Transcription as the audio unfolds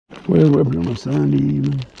Well, we're up here on a Sunday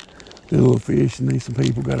evening, doing a little fishing. These some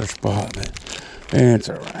people got our spot, but that's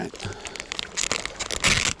all right.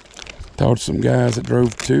 Talked to some guys that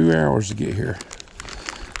drove 2 hours to get here.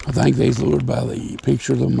 I think they's lured by the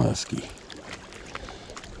picture of the muskie.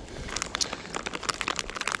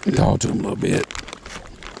 Talked to them a little bit.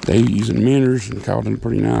 They using minnows and caught them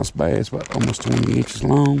pretty nice bass, about almost 20 inches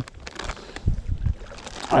long.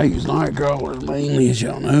 I use night crawlers mainly, as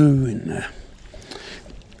y'all know, and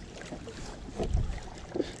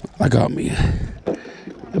I got me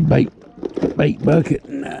a bait bucket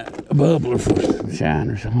and a bubbler for some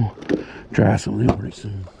shiners. I'm gonna try some of them pretty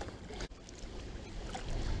soon.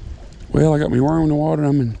 Well, I got my worm in the water.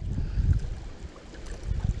 I'm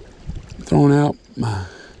throwing out my,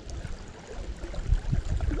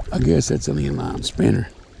 I guess that's an inline spinner.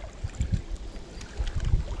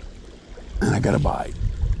 And I got a bite.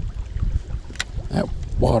 That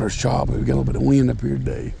water's choppy. We got a little bit of wind up here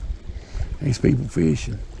today. These people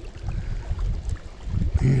fishing.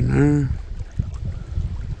 Here and there.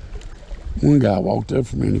 One guy walked up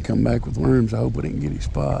from me and he come back with worms. I hope I didn't get his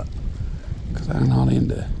spot, because I'm not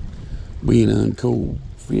into being uncool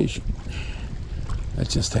fishing.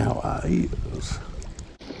 That's just how I is.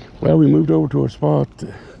 Well, we moved over to a spot.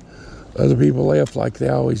 Other people left like they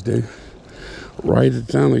always do. Right at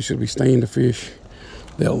the time they should be staying to fish,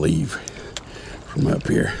 they'll leave from up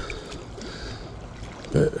here.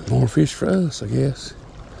 But more fish for us, I guess.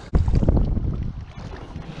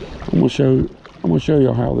 I'm gonna show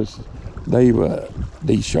y'all how this Daiwa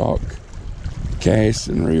D-Shock casts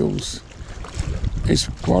and reels. It's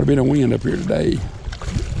quite a bit of wind up here today.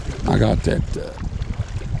 I got that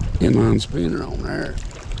inline spinner on there.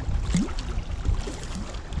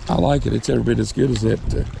 I like it. It's every bit as good as that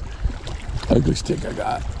ugly stick I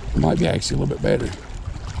got. It might be actually a little bit better.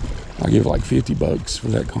 I give like 50 bucks for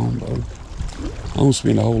that combo. I don't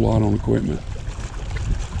spend a whole lot on equipment.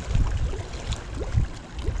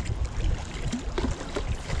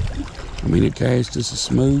 I mean, it casts just as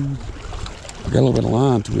smooth. I got a little bit of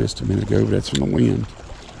line twist a minute ago, but that's from the wind.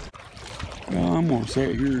 Well, I'm gonna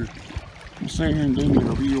sit here and do my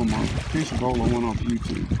review on my fishing pole I went off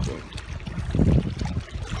YouTube.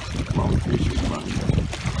 While the fishing fine.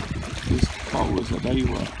 This pole is a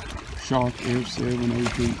Daiwa D-Shock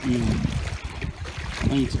F702M. I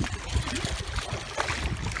think it's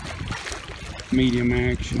a medium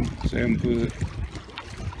action, 7 foot.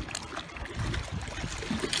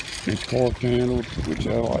 It's cork handled, which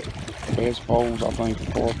I like. The best poles, I think,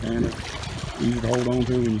 are cork handled. You can hold on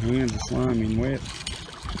to when your hands are slimy and wet.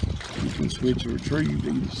 You can switch or retrieve to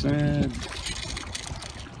either side.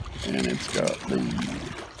 And it's got the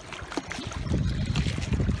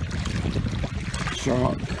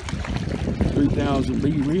Shock 3000B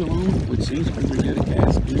reel on it, which seems to be pretty good at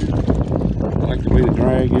casting. I like the way the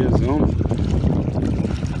drag is on it.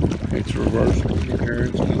 It's reversible.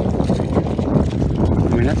 I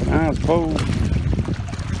mean, that's a nice pole.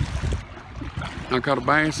 I caught a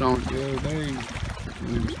bass on it the other day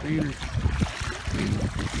with the spinner.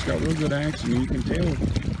 It's got real good action. You can tell.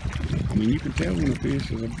 I mean, you can tell when the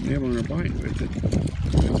fish is nibbling or biting with it.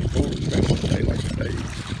 It's a pole, especially a day like today.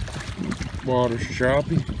 Water's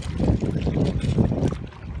choppy.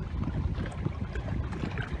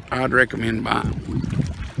 I'd recommend buying.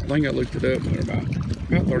 I think I looked it up. They're about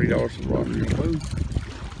 $30 for the rod and reel boat.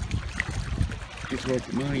 It's worth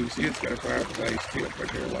the money. You see, it's got a fireplace tip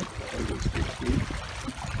right there, like the 16.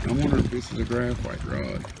 I wonder if this is a graphite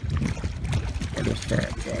rod or just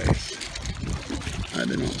fireplace. I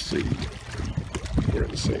do not see where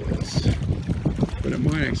it says, but it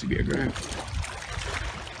might actually be a graphite.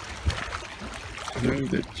 I know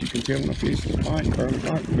that you can tell when a fish is biting, burn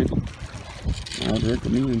right with it. I'd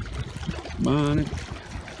recommend buying it.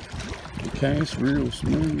 The cast real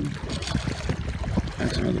smooth.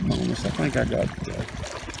 That's another bonus. I think I got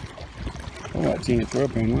about 10 or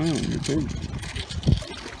 12 pound line on here too.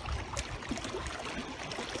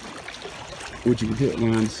 Which you can hit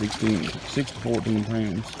line 6 to 14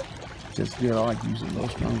 pounds. Just good. I like using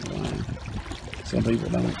those kinds of line. Some people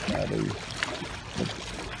don't. I do. But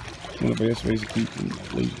one of the best ways to keep them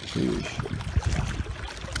legal fish.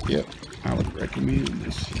 Yep, I would recommend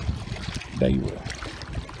this Daiwa.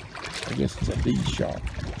 I guess it's a D-Shock.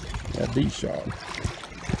 A D-Shock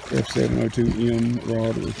F702M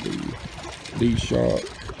rod with the D-Shock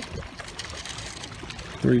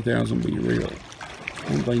 3000B reel. I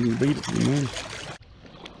don't think you can beat it for the money.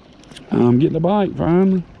 I'm getting a bite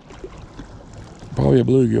finally. Probably a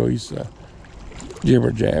bluegill. He's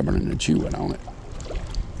jibber jabbering and chewing on it.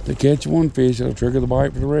 To catch one fish, it'll trigger the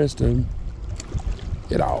bite for the rest of them.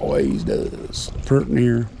 It always does. Pert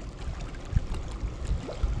near.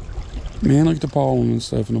 Man, look at the pollen and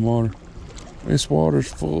stuff in the water. This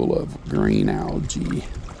water's full of green algae.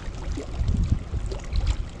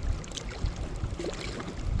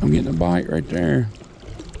 I'm getting a bite right there.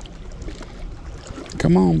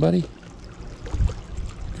 Come on, buddy.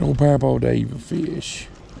 Good old PAPAW Dave of fish.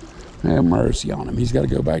 Have mercy on him. He's got to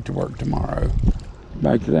go back to work tomorrow.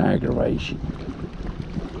 Back to the aggravation.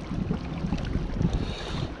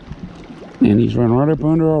 And he's run right up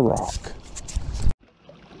under a rock.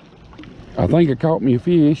 I think I caught me a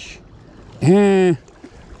fish. Look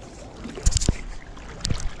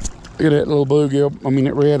at that little bluegill. I mean,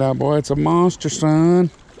 that red eye, boy. It's a monster, son.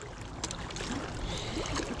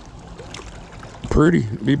 Pretty.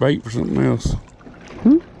 It'd be bait for something else.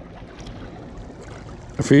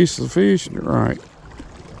 A fish is a fish. Right.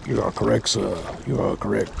 You are correct, sir. You are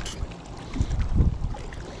correct.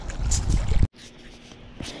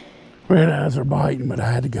 Red eyes are biting, but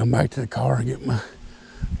I had to come back to the car and get my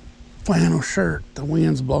flannel shirt. The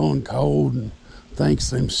wind's blowing cold, and thanks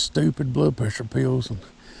to them stupid blood pressure pills and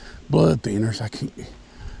blood thinners, I can't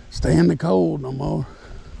stand the cold no more.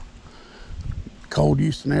 Cold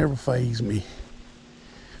used to never faze me.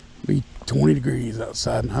 Be 20 degrees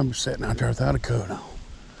outside, and I'm sitting out there without a coat on.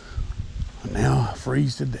 And now I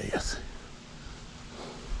freeze to death.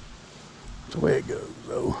 That's the way it goes,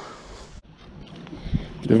 though.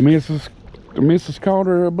 The missus caught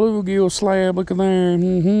her a bluegill slab. Look at there.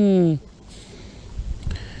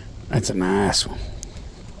 That's a nice one.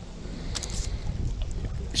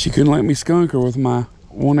 She couldn't let me skunk her with my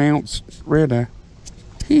 1 ounce red eye.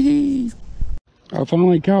 Hee. I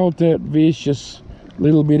finally caught that vicious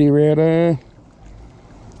little bitty red eye.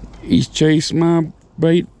 He's chased my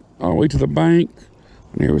bait all the way to the bank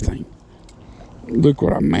and everything. Look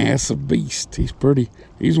what a massive beast. He's pretty.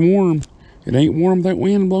 He's warm. It ain't warm with that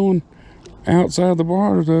wind blowing outside the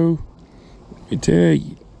water, though. Let me tell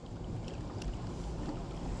you.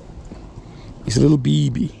 He's a little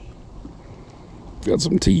BB. Got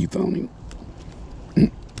some teeth on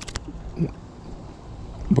him.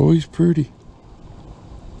 Boy, he's pretty.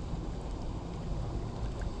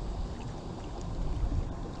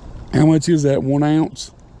 How much is that? 1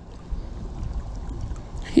 ounce?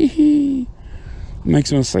 Hee.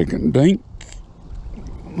 Makes him a second dink.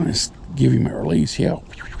 Let's give him a release. Yeah.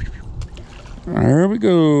 There we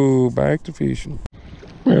go. Back to fishing.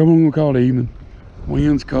 Well, I'm gonna call it even.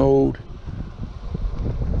 Wind's cold.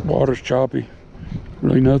 Water's choppy.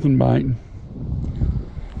 Really nothing biting.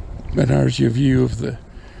 But there's your view of the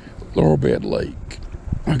Laurel Bed Lake.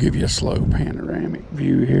 I'll give you a slow panoramic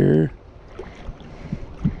view here.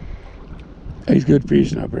 There's good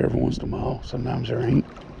fishing up here every once in a while. Sometimes there ain't.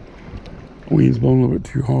 Wind's blowing a little bit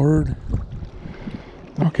too hard.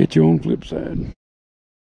 I'll catch you on the flip side.